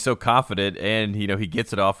fine because he's so confident and, he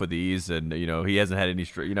gets it off with ease and, he hasn't had any,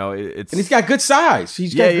 and he's got good size.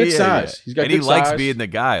 He's got good size. Yeah. He's got and good he likes size. being the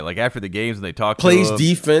guy. Like after the games and they talk plays to him.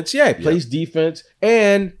 Defense. Yeah, plays defense.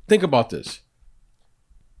 And think about this.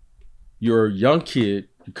 You're a young kid.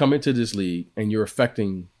 You come into this league and you're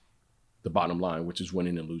affecting the bottom line, which is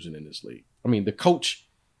winning and losing in this league. I mean, the coach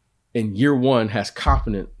in year 1 has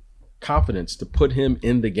confidence to put him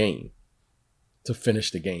in the game to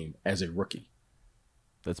finish the game as a rookie.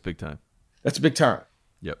 That's big time. That's big time.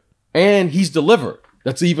 Yep. And he's delivered.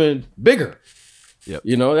 That's even bigger. Yep.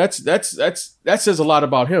 That says a lot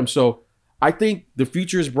about him. So I think the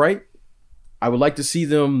future is bright. I would like to see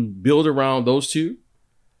them build around those 2.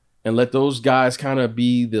 And let those guys kind of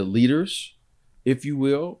be the leaders, if you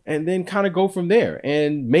will, and then kind of go from there.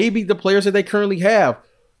 And maybe the players that they currently have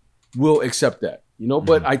will accept that,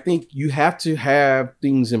 But I think you have to have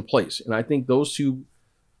things in place. And I think those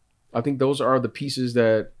are the pieces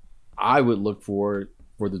that I would look for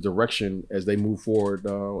the direction as they move forward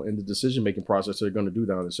in the decision-making process they're going to do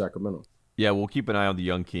down in Sacramento. Yeah, we'll keep an eye on the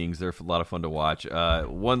Young Kings. They're a lot of fun to watch.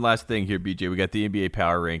 One last thing here, BJ. We got the NBA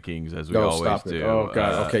Power Rankings, as we always stop it. do. Oh,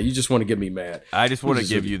 God. Okay, you just want to get me mad. I just want to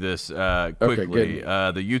give you this quickly.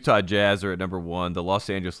 Okay, The Utah Jazz are at number 1. The Los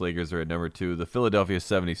Angeles Lakers are at number 2. The Philadelphia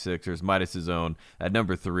 76ers, minus his own, at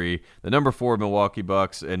number 3. The number 4 Milwaukee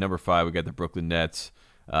Bucks. And number 5, we got the Brooklyn Nets.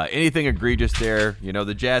 Anything egregious there? You know,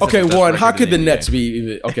 the Jazz. Okay, have the best one. How record could the in Nets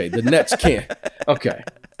be? Okay, the Nets can't. Okay.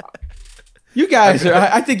 You guys are.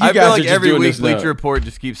 I think you I guys feel are like just every doing week this now. Bleacher Report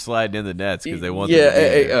just keeps sliding in the Nets because they want them to be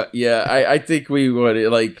there. Yeah. I think we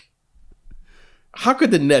would how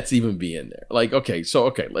could the Nets even be in there? Like,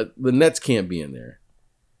 the Nets can't be in there.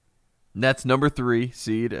 Nets number 3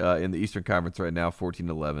 seed in the Eastern Conference right now,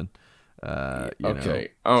 14-11.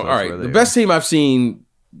 All right. The best team I've seen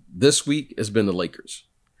this week has been the Lakers,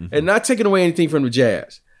 and not taking away anything from the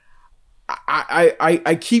Jazz.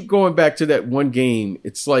 I keep going back to that one game.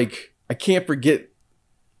 It's like I can't forget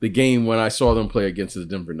the game when I saw them play against the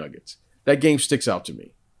Denver Nuggets. That game sticks out to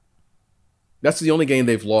me. That's the only game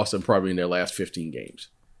they've lost in probably in their last 15 games.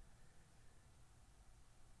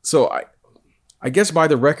 So I guess by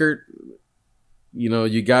the record,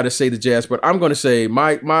 you got to say the Jazz, but I'm going to say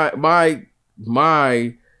my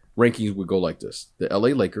rankings would go like this: the LA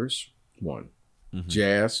Lakers 1,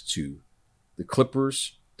 Jazz 2, the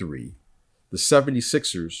Clippers 3, the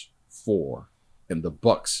 76ers 4, and the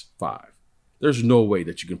Bucks 5. There's no way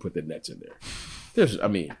that you can put the Nets in there. There's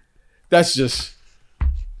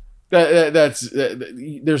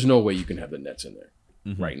no way you can have the Nets in there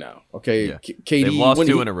right now. Okay, yeah. KD, they've lost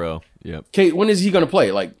 2 in a row. Yep. Kate, when is he going to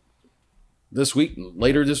play? Like this week?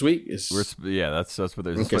 Later this week? That's what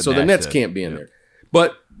there's. Okay, so the Nets can't be in there.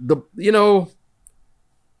 But the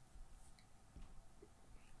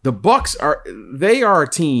Bucks are a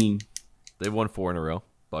team. They've won 4 in a row.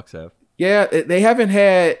 Bucks have. Yeah, they haven't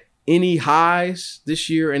had any highs this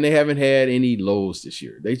year, and they haven't had any lows this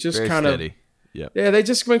year. They just kind of steady. Yep. Yeah, they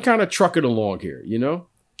just been kind of trucking along here,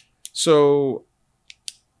 So,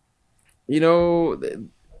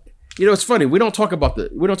 it's funny. We don't talk about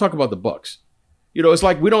the Bucks. It's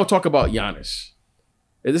like we don't talk about Giannis.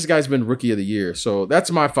 And this guy's been Rookie of the Year. So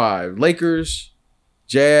that's my 5: Lakers,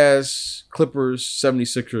 Jazz, Clippers,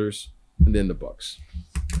 76ers, and then the Bucks.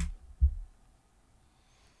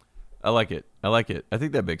 I like it. I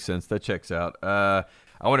think that makes sense. That checks out. I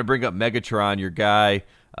want to bring up Megatron, your guy.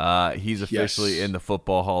 He's officially in the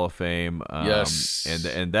Football Hall of Fame. Yes.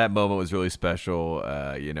 And that moment was really special.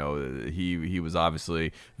 He was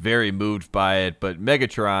obviously very moved by it. But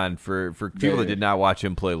Megatron, for people that did not watch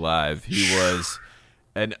him play live, he was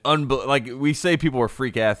an like we say people were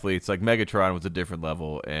freak athletes. Like Megatron was a different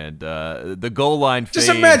level. And the goal line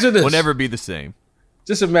fame will never be the same.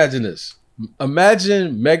 Just imagine this.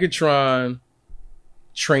 Imagine Megatron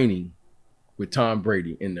training with Tom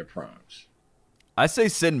Brady in their primes. I say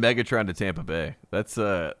send Megatron to Tampa Bay. That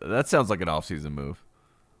sounds like an offseason move.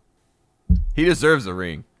 He deserves a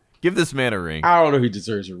ring. Give this man a ring. I don't know if he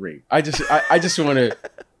deserves a ring. I just want to.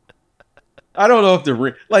 I don't know if the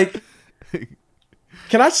ring. Like,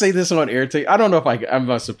 can I say this on air? I don't know if I'm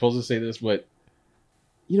not supposed to say this, but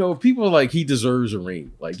people are like he deserves a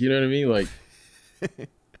ring. Like, you know what I mean? Like.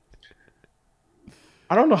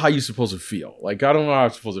 I don't know how you're supposed to feel. Like, I don't know how I'm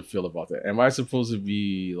supposed to feel about that. Am I supposed to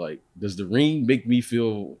be like, does the ring make me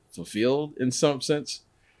feel fulfilled in some sense?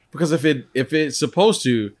 Because if it's supposed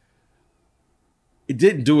to, it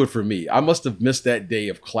didn't do it for me. I must have missed that day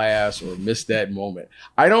of class or missed that moment.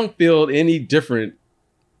 I don't feel any different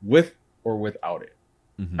with or without it.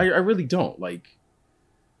 I really don't. Like,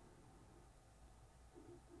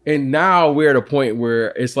 and now we're at a point where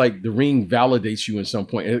it's like the ring validates you in some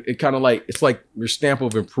point. It kind of like, it's like your stamp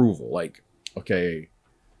of approval. Like, okay,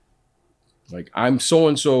 like I'm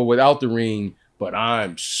so-and-so without the ring, but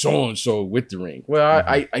I'm so-and-so with the ring. Well,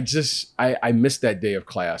 I missed that day of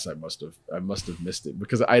class. I must have missed it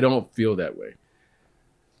because I don't feel that way.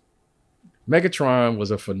 Megatron was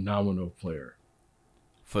a phenomenal player.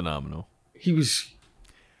 Phenomenal. He was...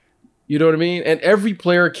 You know what I mean? And every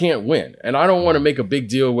player can't win. And I don't want to make a big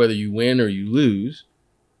deal whether you win or you lose.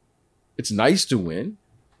 It's nice to win.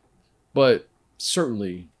 But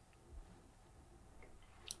certainly,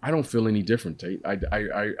 I don't feel any different, Tate.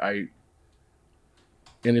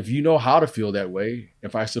 And if you know how to feel that way,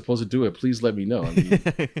 if I'm supposed to do it, please let me know. I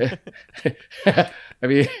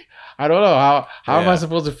mean, I don't know. How am I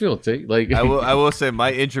supposed to feel, Tate? Like, I will say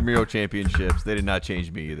my intramural championships, they did not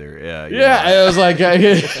change me either. Yeah, it was like, I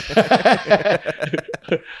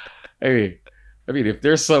mean, if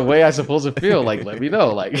there's some way I'm supposed to feel, like, let me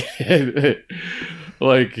know. Like,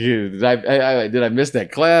 like, did I miss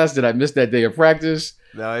that class? Did I miss that day of practice?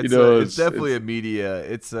 No, You it's know, it's definitely a media.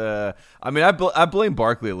 It's I mean, I blame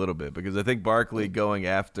Barkley a little bit because I think Barkley going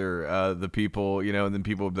after the people, you know, and then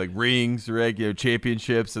people would be like rings, right? You know,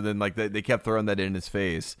 championships, and then like they kept throwing that in his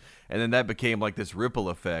face, and then that became like this ripple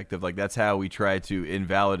effect of like that's how we try to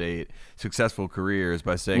invalidate successful careers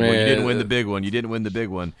by saying, well, you didn't win the big one, you didn't win the big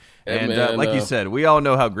one, and like you said, we all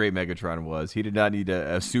know how great Megatron was. He did not need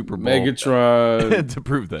a Super Bowl Megatron to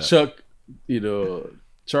prove that. Chuck, you know,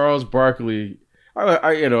 Charles Barkley.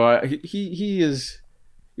 He is,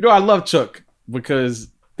 you know, I love Chuck because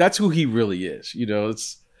that's who he really is. You know,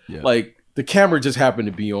 it's like the camera just happened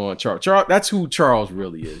to be on Charles. That's who Charles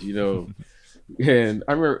really is, you know. And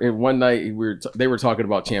I remember one night they were talking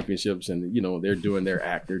about championships and, you know, they're doing their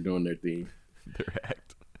act, they're doing their thing. Their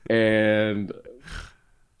act. And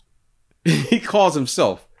he calls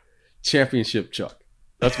himself Championship Chuck.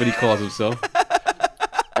 That's what he calls himself.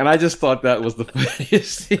 And I just thought that was the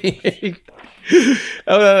funniest thing.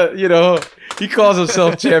 You know, he calls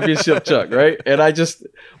himself Championship Chuck, right? And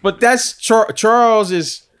but that's Charles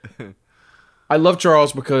is. I love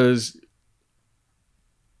Charles because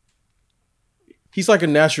he's like a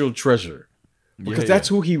national treasure. Because that's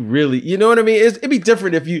who he really. You know what I mean? It'd be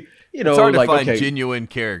different if you know, it's hard to like find genuine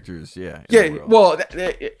characters. Yeah. Well,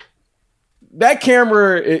 that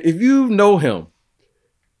camera, if you know him.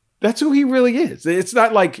 That's who he really is. It's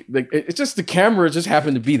not like it's just the camera just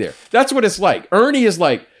happened to be there. That's what it's like. Ernie is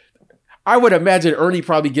like, I would imagine Ernie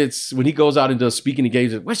probably gets, when he goes out and does speaking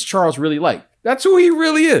engagements, what's Charles really like? That's who he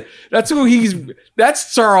really is.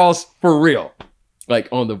 That's Charles for real. Like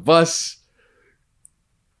on the bus,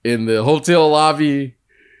 in the hotel lobby,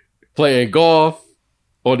 playing golf,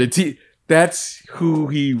 on the tee. That's who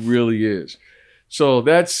he really is. So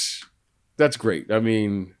that's great. I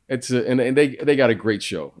mean, and they got a great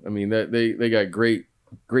show. I mean, they got great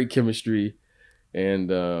chemistry, and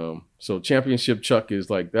so Championship Chuck is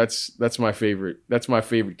like that's my favorite. That's my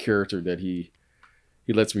favorite character that he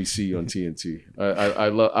lets me see on TNT. I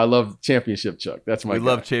love Championship Chuck. That's my. We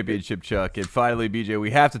love Championship Chuck, and finally, BJ,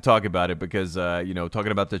 we have to talk about it because you know,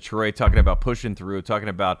 talking about Detroit, talking about pushing through, talking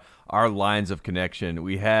about our lines of connection.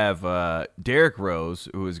 We have Derrick Rose,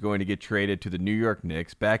 who is going to get traded to the New York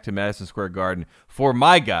Knicks, back to Madison Square Garden for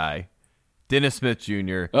my guy, Dennis Smith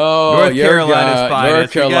Jr. Oh, North Carolina's finest.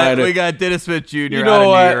 North Carolina. We got Dennis Smith Jr. You out know of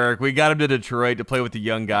what? New York. We got him to Detroit to play with the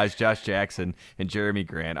young guys, Josh Jackson and Jeremy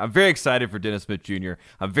Grant. I'm very excited for Dennis Smith Jr.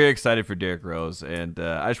 I'm very excited for Derrick Rose, and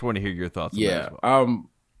I just want to hear your thoughts on that as well.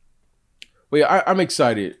 I'm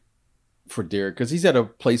excited for Derrick because he's at a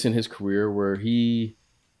place in his career where he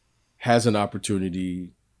has an opportunity,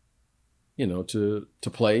 you know, to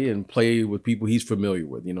play with people he's familiar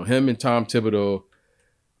with. You know, him and Tom Thibodeau.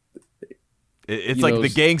 It's like the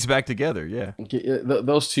gang's back together, yeah.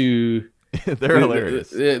 Those two, they're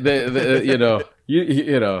hilarious. You know,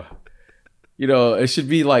 it should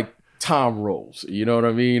be like Tom Rose. You know what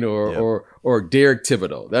I mean, or Derek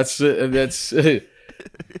Thibodeau. That's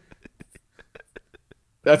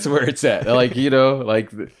where it's at. Like, you know,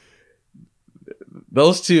 like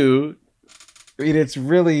those two. I mean, it's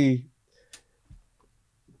really,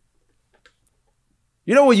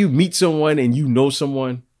 you know, when you meet someone and you know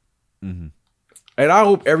someone. Mm-hmm. And I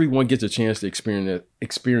hope everyone gets a chance to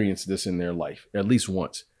experience this in their life, at least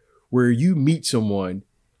once, where you meet someone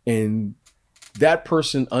and that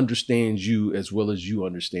person understands you as well as you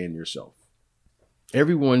understand yourself.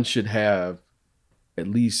 Everyone should have at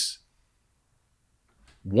least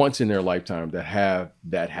once in their lifetime to have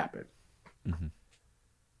that happen. Mm-hmm.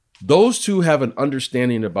 Those two have an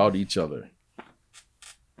understanding about each other.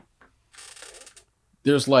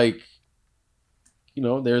 There's like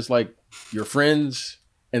your friends,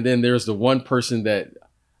 and then there's the one person that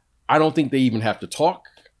I don't think they even have to talk.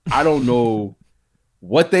 I don't know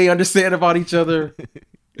what they understand about each other.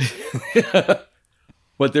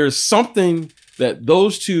 But there's something that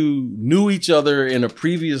those two knew each other in a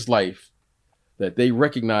previous life that they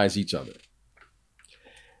recognize each other.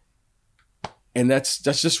 And that's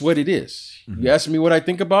just what it is. Mm-hmm. You ask me what I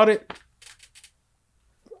think about it?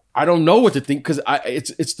 I don't know what to think because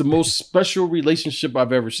it's the most special relationship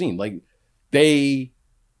I've ever seen. Like they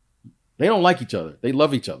don't like each other. They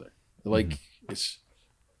love each other. Like it's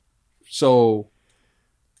so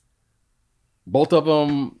both of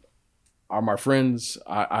them are my friends.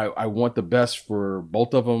 I want the best for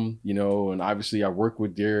both of them, you know, and obviously I work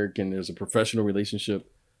with Derrick and there's a professional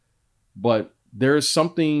relationship, but there's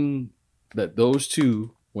something that those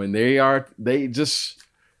two, when they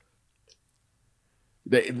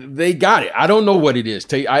got it. I don't know what it is.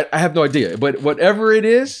 I have no idea. But whatever it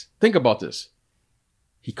is, think about this.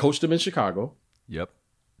 He coached them in Chicago. Yep.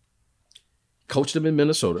 coached him in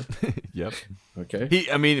Minnesota. Yep. Okay.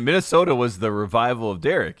 Minnesota was the revival of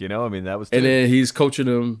Derek. That was. And then he's coaching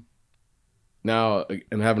him now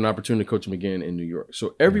and have an opportunity to coach him again in New York.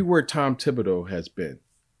 So everywhere Tom Thibodeau has been,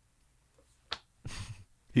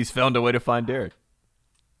 he's found a way to find Derek.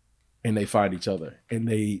 And they find each other, and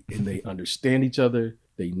they understand each other.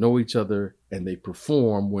 They know each other, and they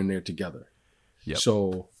perform when they're together. Yep.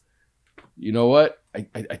 So, you know what? I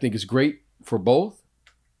think it's great for both.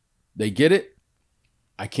 They get it.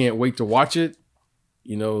 I can't wait to watch it.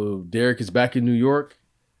 Derek is back in New York,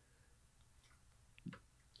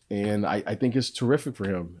 and I think it's terrific for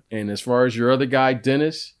him. And as far as your other guy,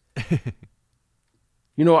 Dennis,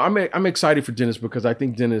 I'm excited for Dennis because I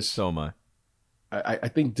think Dennis. So am I. I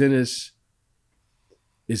think Dennis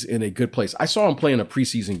is in a good place. I saw him playing a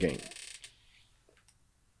preseason game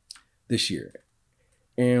this year.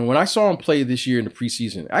 And when I saw him play this year in the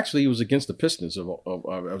preseason, actually it was against the Pistons. I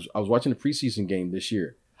was watching the preseason game this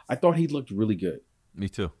year. I thought he looked really good. Me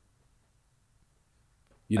too.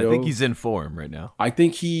 I think he's in form right now. I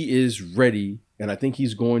think he is ready, and I think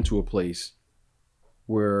he's going to a place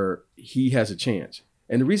where he has a chance.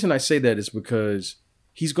 And the reason I say that is because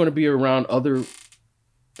he's going to be around other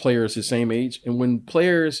players his same age. And when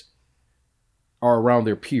players are around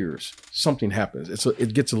their peers, something happens.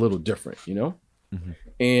 It gets a little different, Mm-hmm.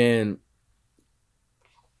 And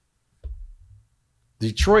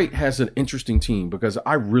Detroit has an interesting team because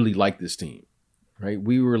I really like this team, right?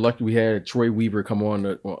 We were lucky we had Troy Weaver come on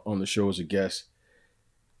the show as a guest.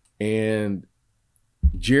 And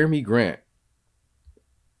Jeremy Grant,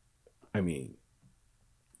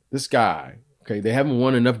 this guy, okay, they haven't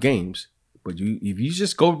won enough games, but if you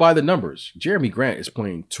just go by the numbers, Jeremy Grant is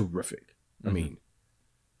playing terrific. Mm-hmm.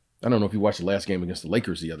 I don't know if you watched the last game against the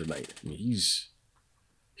Lakers the other night. He's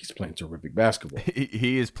playing terrific basketball.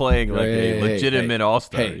 He is playing like a legitimate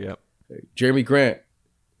all-star. Yep. Jeremy Grant,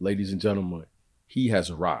 ladies and gentlemen, he has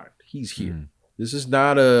arrived. He's here. Mm-hmm. This is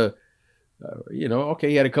not okay,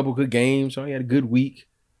 he had a couple good games, so he had a good week.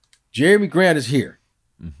 Jeremy Grant is here.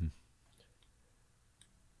 Mm-hmm.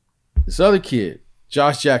 This other kid,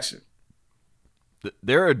 Josh Jackson.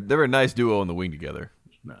 They're a nice duo on the wing together.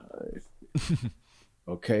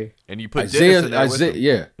 Okay. And you put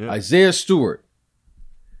Isaiah Stewart.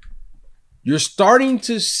 You're starting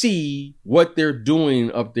to see what they're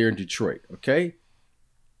doing up there in Detroit, okay?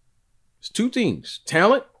 It's two things,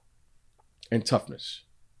 talent and toughness.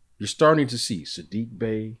 You're starting to see Sadiq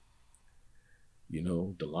Bey,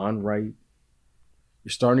 DeLon Wright. You're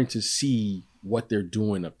starting to see what they're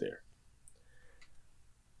doing up there.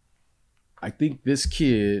 I think this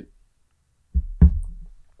kid,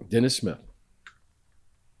 Dennis Smith,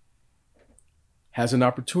 has an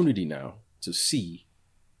opportunity now to see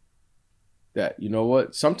that,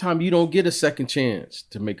 sometimes you don't get a second chance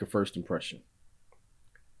to make a first impression.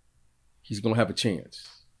 He's going to have a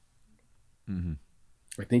chance. Mm-hmm.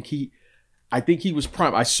 I think he was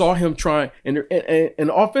prime. I saw him trying, and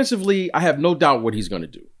offensively, I have no doubt what he's going to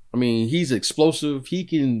do. He's explosive. He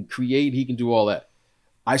can create. He can do all that.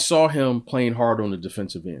 I saw him playing hard on the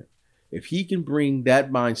defensive end. If he can bring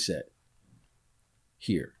that mindset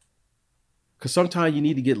here, because sometimes you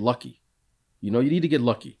need to get lucky. You need to get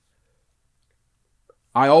lucky.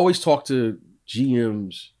 I always talk to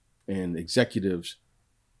GMs and executives.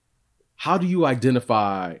 How do you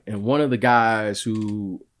identify? And one of the guys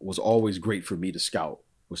who was always great for me to scout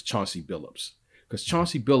was Chauncey Billups. Because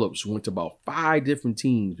Chauncey Billups went to about 5 different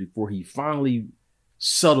teams before he finally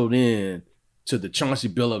settled in to the Chauncey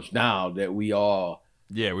Billups now that we all.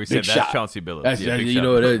 Yeah, we said that's Chauncey Billups. That's, yeah, he's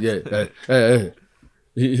Celtics,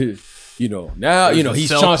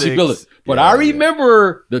 Chauncey Billups. But I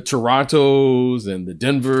remember the Torontos and the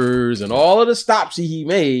Denvers and all of the stops he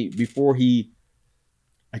made before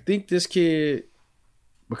I think this kid,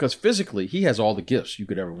 because physically he has all the gifts you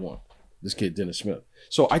could ever want. This kid, Dennis Smith.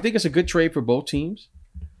 So I think it's a good trade for both teams.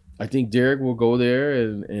 I think Derek will go there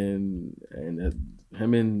and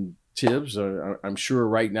him and Tibbs are, I'm sure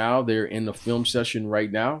right now they're in the film session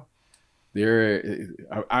right now. I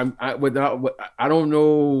don't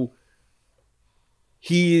know.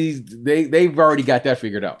 They've already got that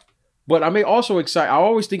figured out. But I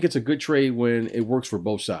always think it's a good trade when it works for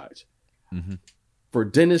both sides. Mm-hmm. For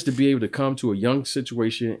Dennis to be able to come to a young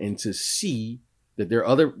situation and to see that there are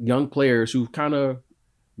other young players who've kind of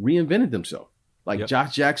reinvented themselves. Like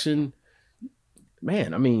Josh Jackson,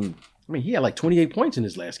 man, he had like 28 points in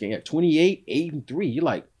his last game. He had 28, 8, and 3. You're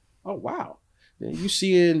like, oh, wow. Then you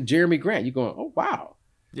see in Jeremy Grant, you're going, oh, wow.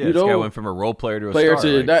 Yeah, this guy went from a role player to a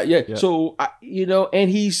star. So,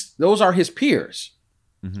 and those are his peers.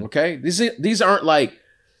 Mm-hmm. Okay? These aren't like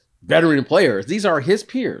veteran players. These are his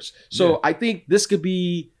peers. So I think this could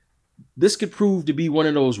prove to be one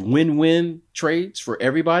of those win-win trades for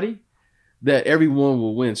everybody that everyone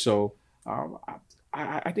will win. So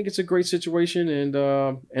I think it's a great situation. And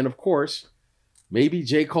of course, maybe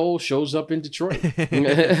J. Cole shows up in Detroit.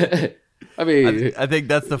 I mean, I think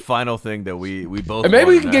that's the final thing that we both. And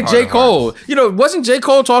maybe we can get J. Cole. You know, wasn't J.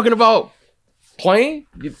 Cole talking about playing?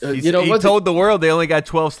 He told the world they only got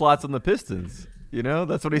 12 slots on the Pistons. You know,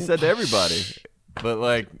 that's what he said to everybody. But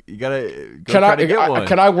like, you gotta try to get one.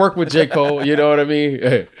 Can I work with J. Cole? You know what I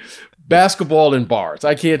mean? Basketball and bars.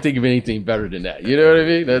 I can't think of anything better than that. You know what I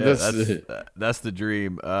mean? That's the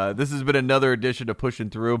dream. This has been another edition of Pushing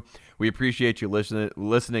Through. We appreciate you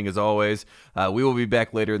listening as always. We will be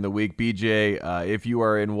back later in the week. BJ, if you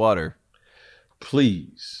are in water,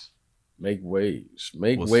 please make waves.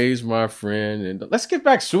 Make waves, my friend. And let's get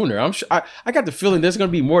back sooner. I'm sure I got the feeling there's going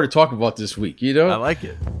to be more to talk about this week. You know, I like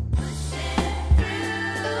it.